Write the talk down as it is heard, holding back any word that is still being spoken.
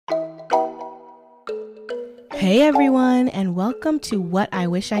Hey everyone, and welcome to What I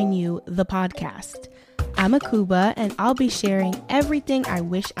Wish I Knew, the podcast. I'm Akuba, and I'll be sharing everything I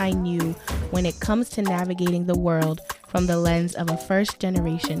wish I knew when it comes to navigating the world from the lens of a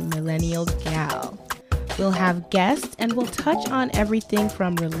first-generation millennial gal. We'll have guests, and we'll touch on everything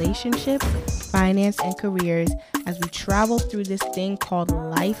from relationships, finance, and careers as we travel through this thing called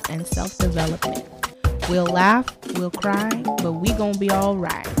life and self-development. We'll laugh, we'll cry, but we gonna be all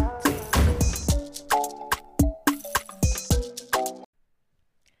right.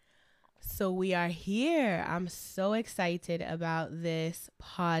 So we are here. I'm so excited about this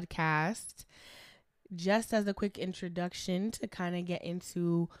podcast. Just as a quick introduction to kind of get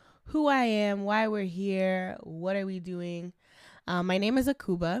into who I am, why we're here, what are we doing. My name is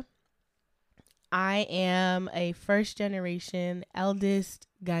Akuba. I am a first generation eldest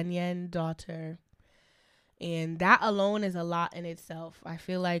Ghanaian daughter. And that alone is a lot in itself. I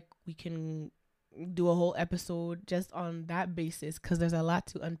feel like we can do a whole episode just on that basis because there's a lot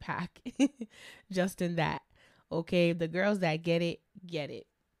to unpack just in that. Okay, the girls that get it, get it.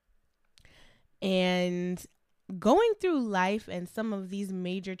 And going through life and some of these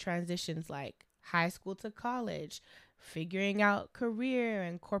major transitions like high school to college, figuring out career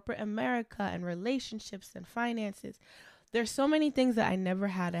and corporate America and relationships and finances, there's so many things that I never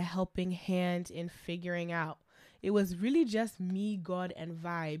had a helping hand in figuring out. It was really just me, God, and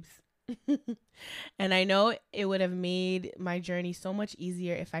vibes. And I know it would have made my journey so much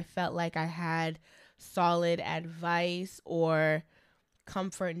easier if I felt like I had solid advice or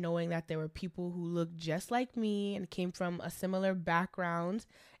comfort knowing that there were people who looked just like me and came from a similar background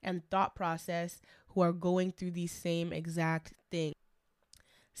and thought process who are going through these same exact things.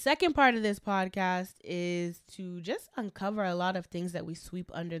 Second part of this podcast is to just uncover a lot of things that we sweep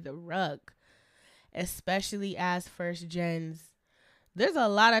under the rug, especially as first gens. There's a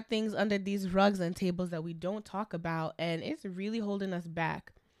lot of things under these rugs and tables that we don't talk about, and it's really holding us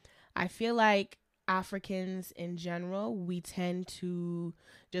back. I feel like Africans in general, we tend to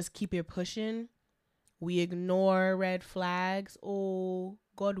just keep it pushing. We ignore red flags. Oh,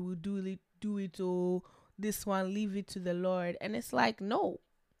 God will do it. Oh, this one, leave it to the Lord. And it's like, no,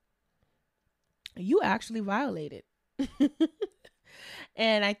 you actually violated.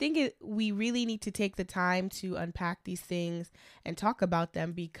 And I think we really need to take the time to unpack these things and talk about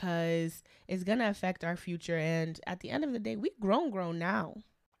them because it's going to affect our future. And at the end of the day, we grown now.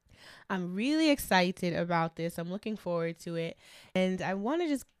 I'm really excited about this. I'm looking forward to it. And I want to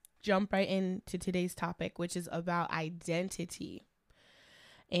just jump right into today's topic, which is about identity.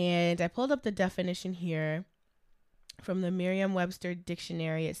 And I pulled up the definition here from the Merriam-Webster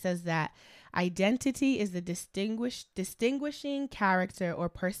dictionary. It says that identity is the distinguishing character or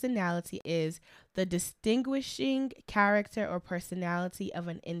personality is the distinguishing character or personality of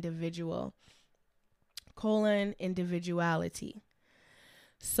an individual, individuality.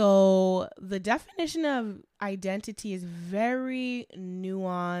 So the definition of identity is very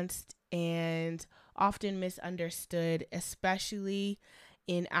nuanced and often misunderstood, especially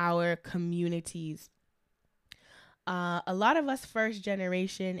in our communities. A lot of us first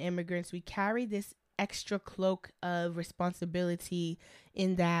generation immigrants, we carry this extra cloak of responsibility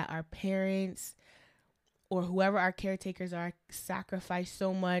in that our parents or whoever our caretakers are sacrifice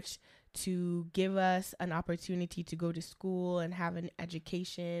so much to give us an opportunity to go to school and have an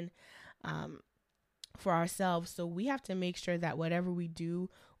education for ourselves. So we have to make sure that whatever we do,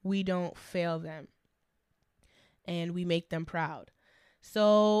 we don't fail them and we make them proud.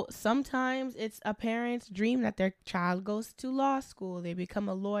 So sometimes it's a parent's dream that their child goes to law school. They become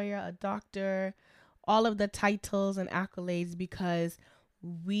a lawyer, a doctor, all of the titles and accolades because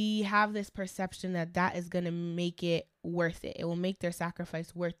we have this perception that that is going to make it worth it. It will make their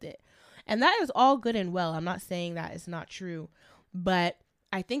sacrifice worth it. And that is all good and well. I'm not saying that it's not true, but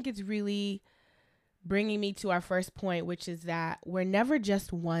I think it's really bringing me to our first point, which is that we're never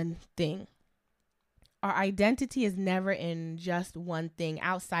just one thing. Our identity is never in just one thing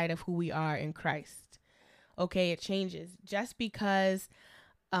outside of who we are in Christ. Okay, it changes. Just because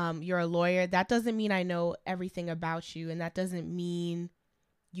you're a lawyer, that doesn't mean I know everything about you. And that doesn't mean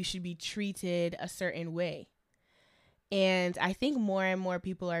you should be treated a certain way. And I think more and more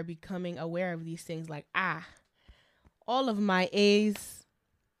people are becoming aware of these things like, all of my A's,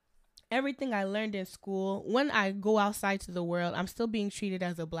 everything I learned in school, when I go outside to the world, I'm still being treated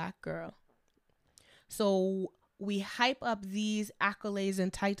as a Black girl. So we hype up these accolades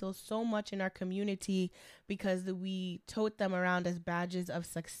and titles so much in our community because we tote them around as badges of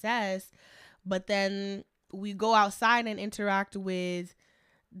success. But then we go outside and interact with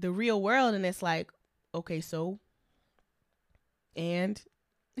the real world and it's like, okay, so, and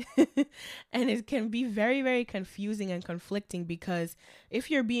And it can be very, very confusing and conflicting, because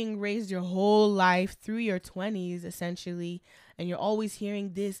if you're being raised your whole life through your 20s, essentially, and you're always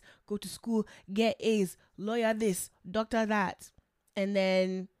hearing this, go to school, get A's, lawyer this, doctor that, and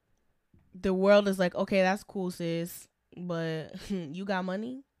then the world is like, okay, that's cool, sis, but you got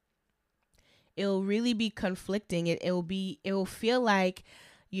money? It'll really be conflicting. It will feel like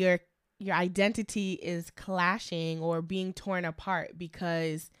your identity is clashing or being torn apart,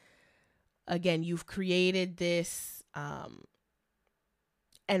 because again, you've created this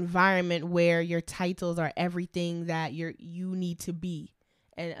environment where your titles are everything that you need to be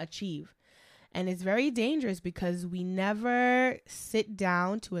and achieve. And it's very dangerous, because we never sit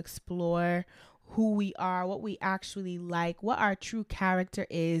down to explore who we are, what we actually like, what our true character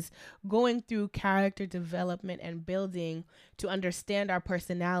is, going through character development and building to understand our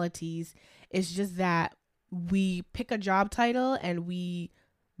personalities. It's just that we pick a job title and we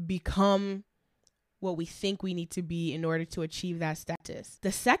become what we think we need to be in order to achieve that status.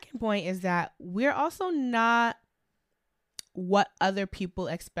 The second point is that we're also not what other people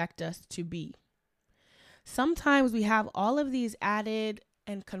expect us to be. Sometimes we have all of these added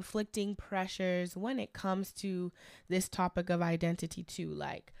and conflicting pressures when it comes to this topic of identity too.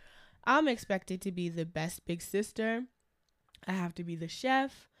 Like, I'm expected to be the best big sister. I have to be the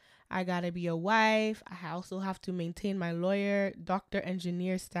chef. I gotta be a wife. I also have to maintain my lawyer, doctor,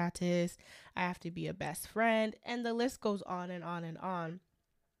 engineer status. I have to be a best friend. And the list goes on and on and on.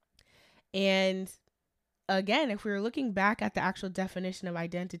 And again, if we were looking back at the actual definition of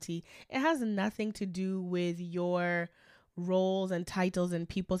identity, it has nothing to do with your roles and titles and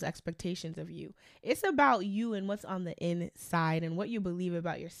people's expectations of you. It's about you and what's on the inside and what you believe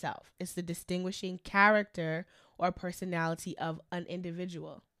about yourself. It's the distinguishing character or personality of an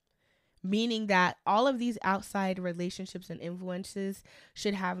individual, meaning that all of these outside relationships and influences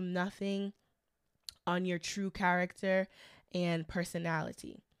should have nothing on your true character and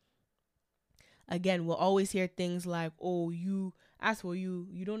personality. Again, we'll always hear things like, oh, you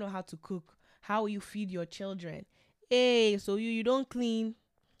don't know how to cook. How will you feed your children? Hey, so you don't clean.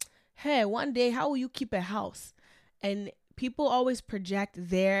 Hey, one day, how will you keep a house? And people always project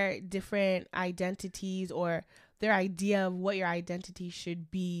their different identities or their idea of what your identity should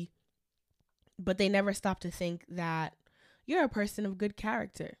be, but they never stop to think that you're a person of good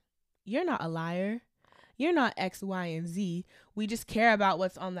character. You're not a liar. You're not X, Y, and Z. We just care about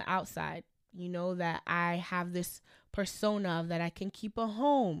what's on the outside. You know, that I have this persona of that I can keep a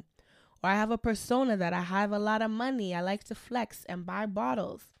home, or I have a persona that I have a lot of money. I like to flex and buy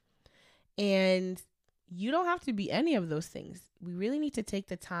bottles. And you don't have to be any of those things. We really need to take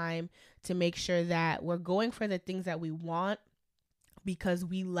the time to make sure that we're going for the things that we want because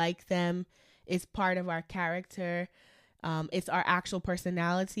we like them. It's part of our character. It's our actual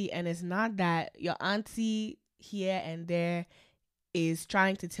personality. And it's not that your auntie here and there is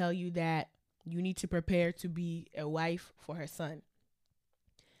trying to tell you that you need to prepare to be a wife for her son.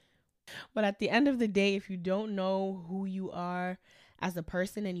 But at the end of the day, if you don't know who you are as a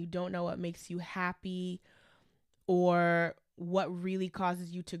person and you don't know what makes you happy or what really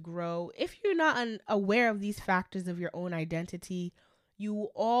causes you to grow, if you're not aware of these factors of your own identity, you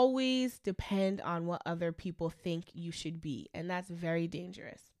will always depend on what other people think you should be. And that's very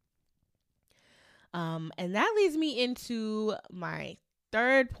dangerous. And that leads me into my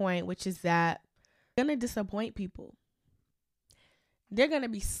third point, which is that you're going to disappoint people. They're going to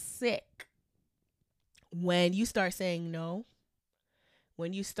be sick when you start saying no,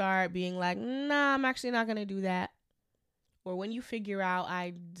 when you start being like, nah, I'm actually not going to do that. Or when you figure out,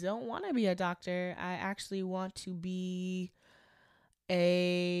 I don't want to be a doctor. I actually want to be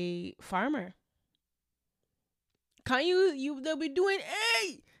a farmer. Can't they'll be doing,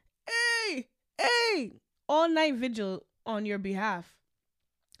 hey, all night vigil on your behalf.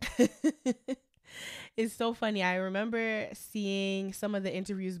 It's so funny. I remember seeing some of the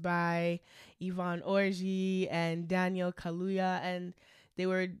interviews by Yvonne Orji and Daniel Kaluuya, and they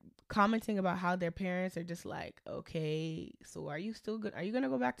were commenting about how their parents are just like, okay, so are you still good? Are you going to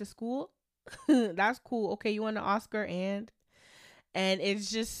go back to school? That's cool. Okay, you want an Oscar and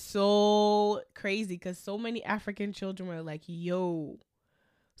it's just so crazy because so many African children were like, yo,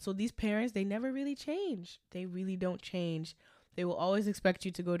 so these parents, they never really change. They really don't change. They will always expect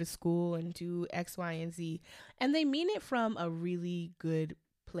you to go to school and do X, Y, and Z. And they mean it from a really good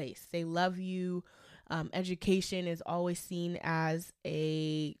place. They love you. Education is always seen as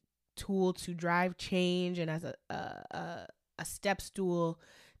a tool to drive change and as a step stool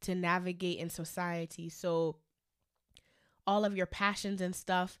to navigate in society. So all of your passions and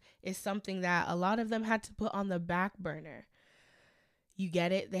stuff is something that a lot of them had to put on the back burner. You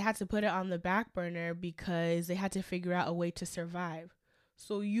get it? They had to put it on the back burner because they had to figure out a way to survive.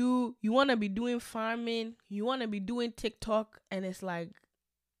 So you want to be doing farming, you want to be doing TikTok, and it's like,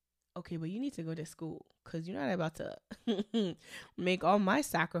 okay, but you need to go to school because you're not about to make all my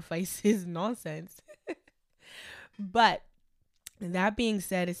sacrifices nonsense. But that being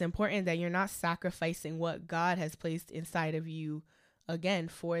said, it's important that you're not sacrificing what God has placed inside of you, again,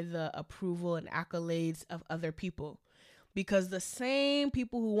 for the approval and accolades of other people. Because the same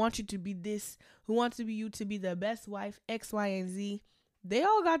people who want you to be this, who want to be you to be the best wife, X, Y, and Z, they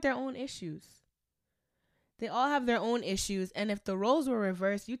all got their own issues. They all have their own issues. And if the roles were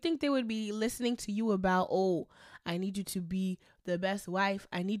reversed, you think they would be listening to you about, oh, I need you to be the best wife.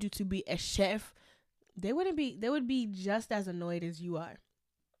 I need you to be a chef. They would be just as annoyed as you are.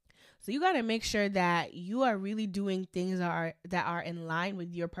 So you got to make sure that you are really doing things that are in line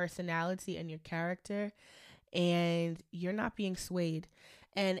with your personality and your character, and you're not being swayed.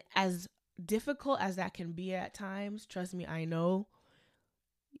 And as difficult as that can be at times, trust me, I know,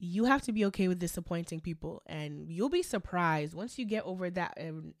 you have to be okay with disappointing people. And you'll be surprised once you get over that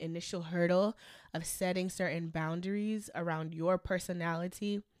initial hurdle of setting certain boundaries around your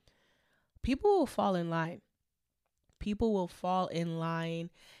personality. People will fall in line. People will fall in line,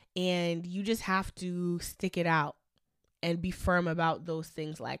 and you just have to stick it out and be firm about those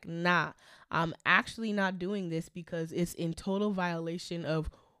things. Like, nah, I'm actually not doing this because it's in total violation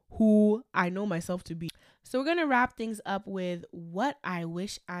of who I know myself to be. So we're going to wrap things up with what I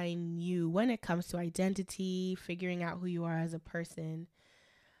wish I knew when it comes to identity, figuring out who you are as a person.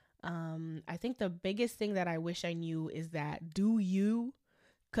 I think the biggest thing that I wish I knew is that do you,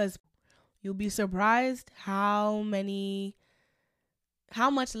 because you'll be surprised how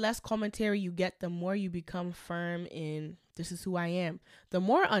much less commentary you get the more you become firm in this is who I am. The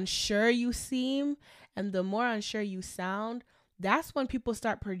more unsure you seem and the more unsure you sound, that's when people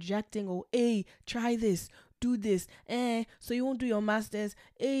start projecting, oh, hey, try this, do this, so you won't do your masters,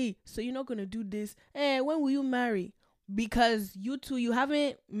 so you're not going to do this, when will you marry? Because you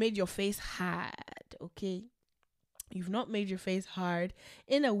haven't made your face hard, okay? You've not made your face hard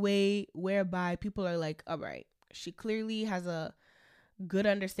in a way whereby people are like, all right, she clearly has a good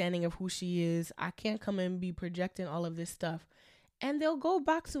understanding of who she is. I can't come and be projecting all of this stuff. And they'll go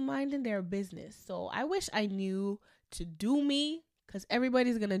back to minding their business. So I wish I knew to do me, because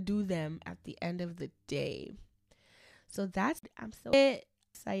everybody's going to do them at the end of the day. So I'm so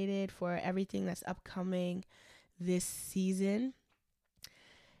excited for everything that's upcoming this season.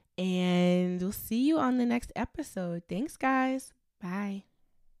 And we'll see you on the next episode. Thanks, guys. Bye.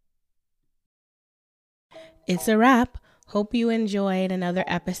 It's a wrap. Hope you enjoyed another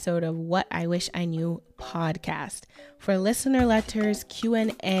episode of What I Wish I Knew podcast. For listener letters,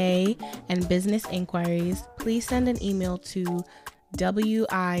 Q&A, and business inquiries, please send an email to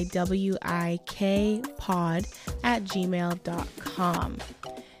wiwikpod@gmail.com.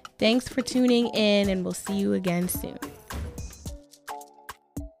 Thanks for tuning in, and we'll see you again soon.